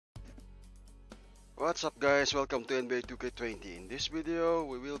What's up guys, welcome to NBA 2K20. In this video,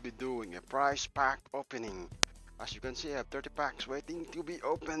 we will be doing a prize pack opening. As you can see, I have 30 packs waiting to be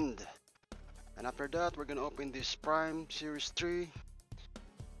opened. And after that, we're gonna open this Prime Series 3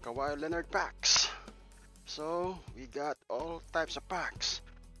 Kawhi Leonard packs. So, we got all types of packs.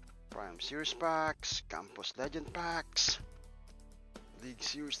 Prime Series packs, Campus Legend packs, League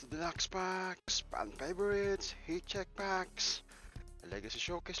Series 2 Deluxe packs, Fan Favorites, Heat Check packs, Legacy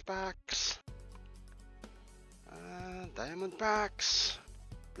Showcase packs, Diamond packs,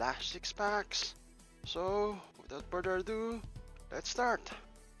 Flash 6 packs. So, without further ado, let's start.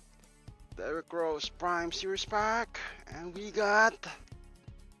 Derrick Rose Prime Series pack, and we got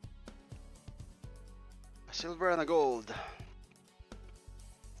a silver and a gold.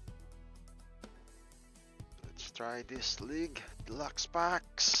 Let's try this League Deluxe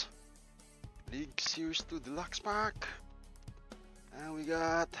packs, League Series 2 Deluxe pack, and we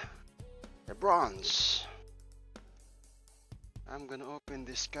got a bronze. I'm gonna open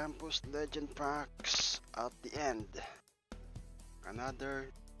this Campus Legend packs at the end. Another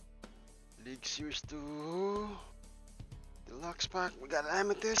League Series 2 Deluxe pack. We got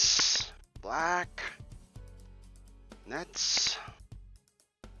Amethyst, Black, Nets.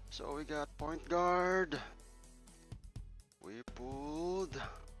 So we got Point Guard. We pulled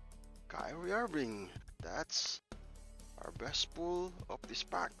Kyrie Irving. That's our best pull of this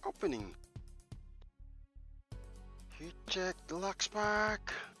pack opening. Heat Check Deluxe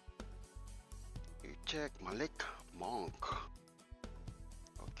pack. Heat Check Malik Monk.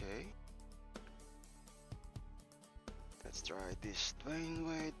 Okay. Let's try this Dwayne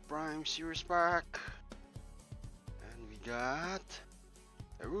Wade Prime Series pack. And we got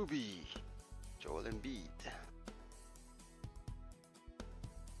a Ruby, Joel Embiid.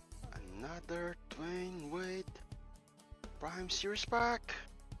 Another Dwayne Wade Prime Series pack.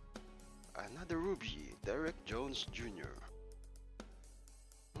 Another Ruby, Derek Jones Jr.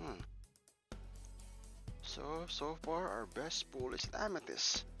 So far our best pull is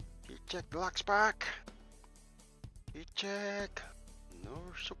Amethyst. Heat Check Deluxe pack. Heat Check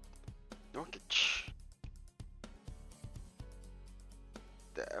Nurkic.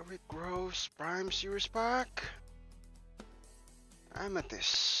 Derrick Rose Prime Series pack.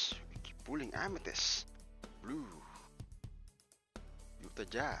 Amethyst. We keep pulling Amethyst. Blue. Utah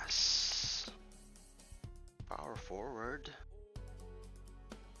Jazz. Power forward.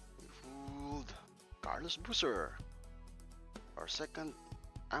 We pulled Carlos Boozer. Our second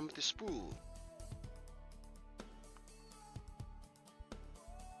Amethyst pool.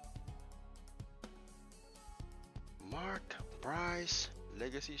 Mark Price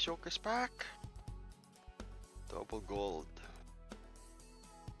Legacy Showcase pack. Double gold.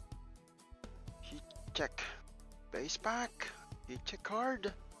 Heat Check base pack. Heat Check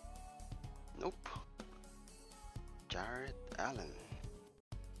card. Nope. Jared Allen.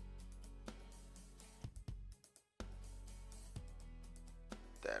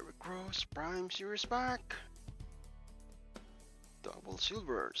 Derrick Rose Prime Series pack. Double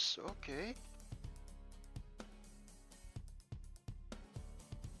silvers. Okay.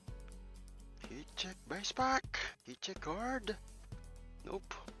 Heat Check base pack. Heat Check card.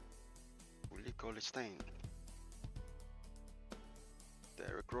 Nope. Willie Cauley-Stein.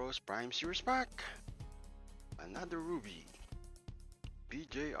 Derrick Rose Prime Series pack. Another Ruby.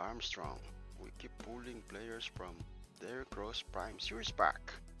 PJ Armstrong. We keep pulling players from Derrick Rose Prime Series pack.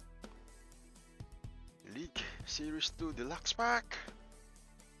 League Series 2 Deluxe pack.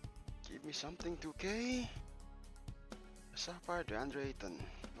 Give me something 2K. Sapphire DeAndre Ayton.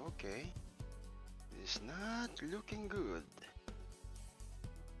 Okay. This is not looking good.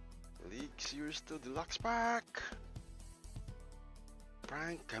 League Series 2 Deluxe pack.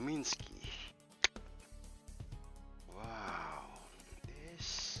 Frank Kaminsky. Wow.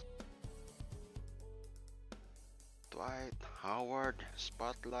 This Dwight Howard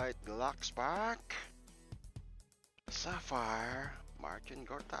Spotlight Deluxe pack. Sapphire Martin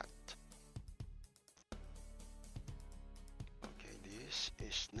Gortat. Okay, this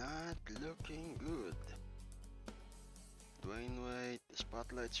is not looking good. Dwayne Wade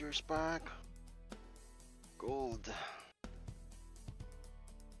Spotlight Series pack. Gold.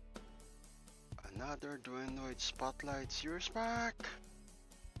 Another Dwayne Wade Spotlight Series pack.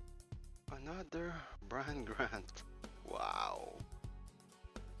 Another Brian Grant. Wow.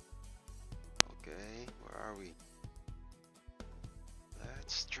 Okay, where are we?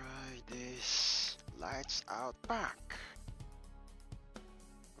 Let's try this Lights Out pack.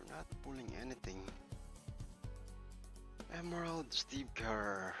 We're not pulling anything. Emerald Steve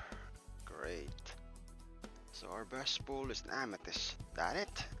Kerr. Great. So our best pull is an Amethyst. That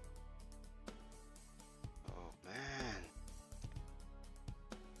it?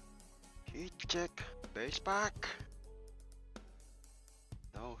 check, base pack.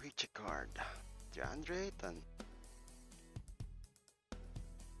 No heat check card. DeAndre Ayton.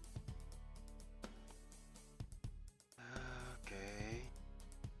 Okay.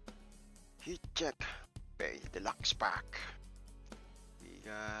 Heat check, base deluxe pack. We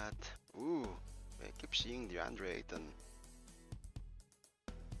got, ooh, I keep seeing DeAndre Ayton.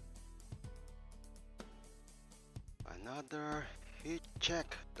 Another heat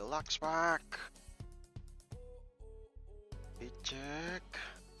check, deluxe pack. Heat check,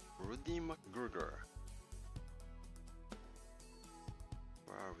 Rudy McGruder.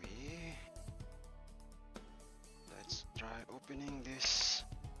 Where are we? Let's try opening this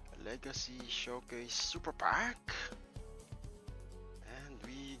Legacy Showcase Super Pack. And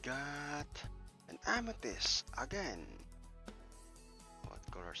we got an amethyst again. What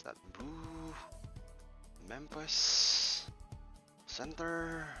color is that? Blue. Memphis.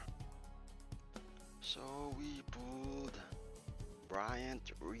 Center. So we pulled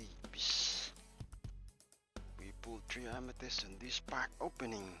Bryant Reeves. We pulled 3 amethysts in this pack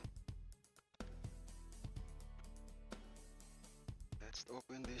opening. Let's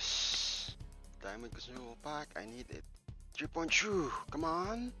open this Diamond Consumable pack. I need it. 3-point shoe. Come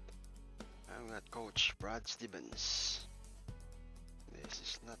on. And we got Coach Brad Stevens. This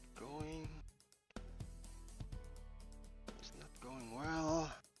is not going. It's not going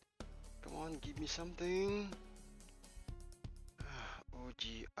well. Come on, give me something. OG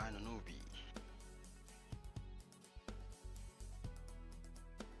Anunoby.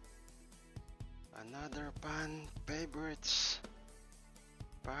 Another fan favorites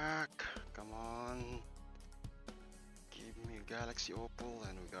pack. Come on. Give me Galaxy Opal,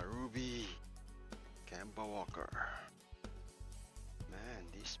 and we got Ruby. Kemba Walker. Man,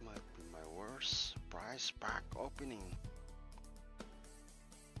 this might be my worst prize pack opening.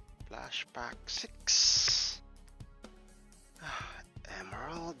 Flash pack 6.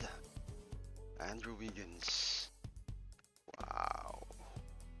 Emerald. Andrew Wiggins. Wow.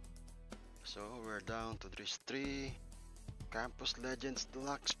 So we're down to this 3 Campus Legends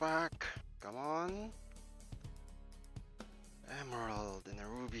Deluxe pack. Come on. Emerald and a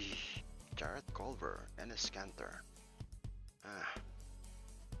Ruby. Jarrett Culver and a Scanter.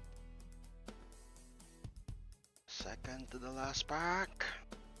 Second to the last pack.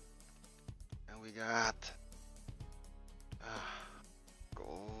 And we got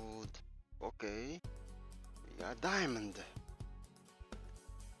gold. Okay. We got diamond.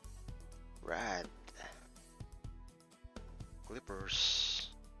 Red. Clippers.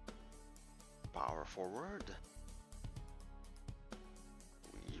 Power forward.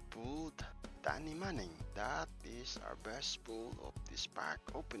 We pulled Danny Manning. That is our best pull of this pack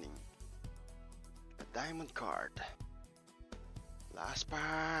opening. A diamond card. Last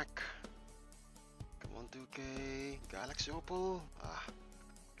pack. Come on 2K. Galaxy Opal.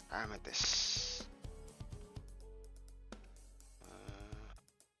 Amethyst.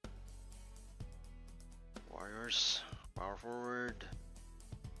 Warriors. Power forward.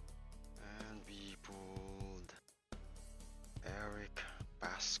 And we pulled Eric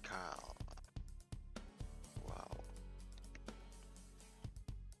Pascal. Wow.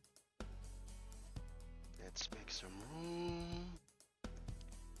 Let's make some room.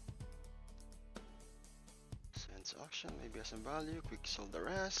 Sends auction, maybe has some value. Quick sell the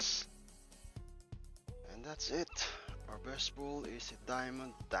rest. And that's it. Our best pull is a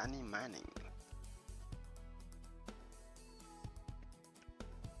diamond Danny Manning.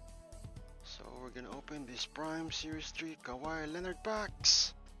 So we're gonna open this Prime Series 3 Kawhi Leonard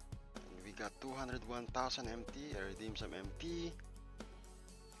packs. And we got 201,000 MT. I redeemed some MT.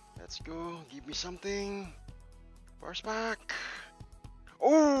 Let's go. Give me something. First pack.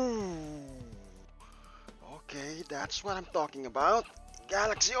 Oh! Okay, that's what I'm talking about.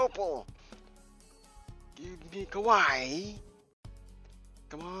 Galaxy Opal. Give me Kawhi.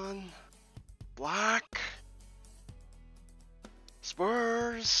 Come on. Black.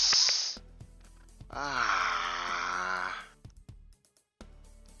 Spurs.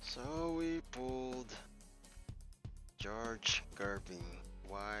 So we pulled George Gervin.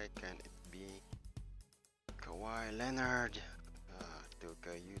 Why can't it be Kawhi Leonard?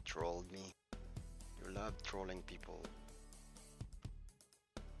 Tuka, you trolled me. You love trolling people.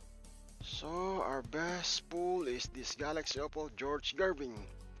 So our best pull is this Galaxy Opal George Gervin.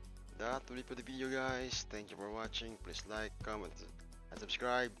 That will be for the video, guys. Thank you for watching. Please like, comment, and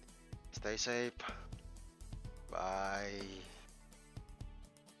subscribe. Stay safe. Bye.